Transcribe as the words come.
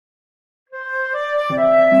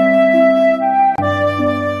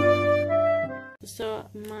So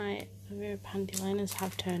my other panty liners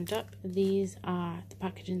have turned up. These are the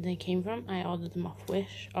packaging they came from. I ordered them off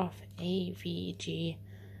Wish, off AVG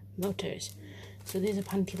Motors. So these are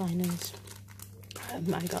panty liners.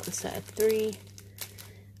 I got the set of 3.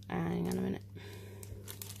 Hang on a minute.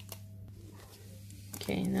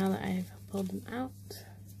 Okay, now that I've pulled them out,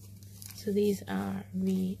 so these are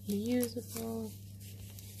reusable,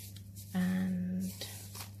 and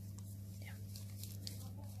yeah.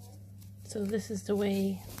 So this is the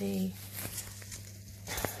way they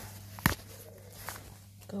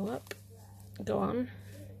go on.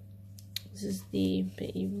 This is the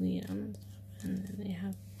bit you bleed on, and then they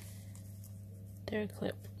have their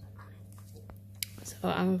clip. So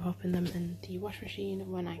I'm popping them in the wash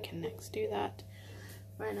machine when I can next do that.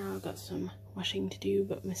 Right now I've got some washing to do,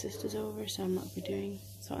 but my sister's over, so I'm not be doing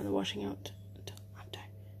sorting the washing out until after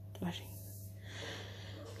the washing.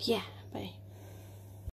 Yeah, bye.